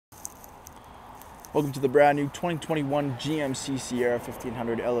Welcome to the brand new 2021 GMC Sierra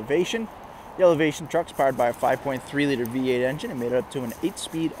 1500 Elevation. The Elevation truck's powered by a 5.3-liter V8 engine and made up to an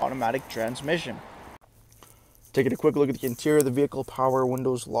 8-speed automatic transmission. Taking a quick look at the interior of the vehicle: power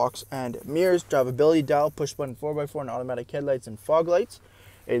windows, locks, and mirrors, drivability dial, push-button 4x4 and automatic headlights and fog lights,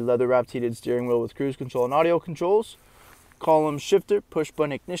 a leather-wrapped heated steering wheel with cruise control and audio controls, column shifter,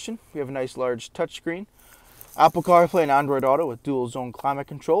 push-button ignition. We have a nice large touchscreen, Apple CarPlay and Android Auto with dual zone climate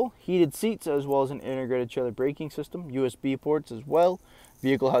control, heated seats, as well as an integrated trailer braking system, USB ports as well.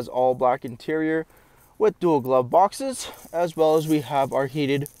 Vehicle has all black interior with dual glove boxes, as well as we have our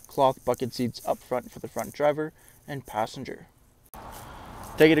heated cloth bucket seats up front for the front driver and passenger.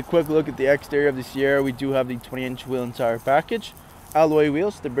 Taking a quick look at the exterior of the Sierra, we do have the 20-inch wheel and tire package, alloy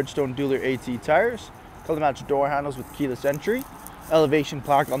wheels, the Bridgestone Dueler AT tires, color matched door handles with keyless entry, Elevation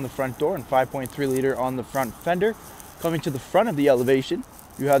plaque on the front door, and 5.3-liter on the front fender. Coming to the front of the Elevation,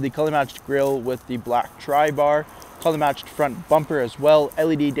 you have the color matched grille with the black tri-bar, color matched front bumper as well,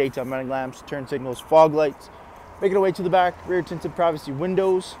 LED daytime running lamps, turn signals, fog lights. Making our way to the back, rear tinted privacy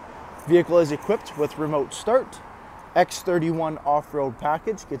windows. Vehicle is equipped with remote start. X31 off-road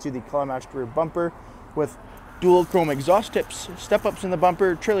package gets you the color matched rear bumper with dual chrome exhaust tips, step ups in the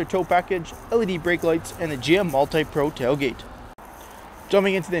bumper, trailer tow package, LED brake lights, and the GM MultiPro tailgate.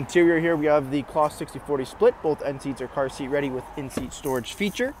 Jumping into the interior here, we have the cloth 60/40 split. Both end seats are car seat ready with in-seat storage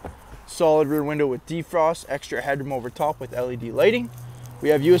feature. Solid rear window with defrost, extra headroom over top with LED lighting. We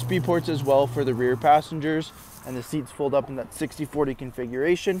have USB ports as well for the rear passengers, and the seats fold up in that 60/40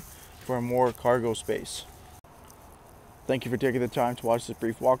 configuration for more cargo space. Thank you for taking the time to watch this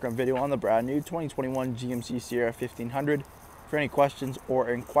brief walk-around video on the brand new 2021 GMC Sierra 1500. For any questions or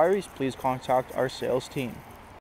inquiries, please contact our sales team.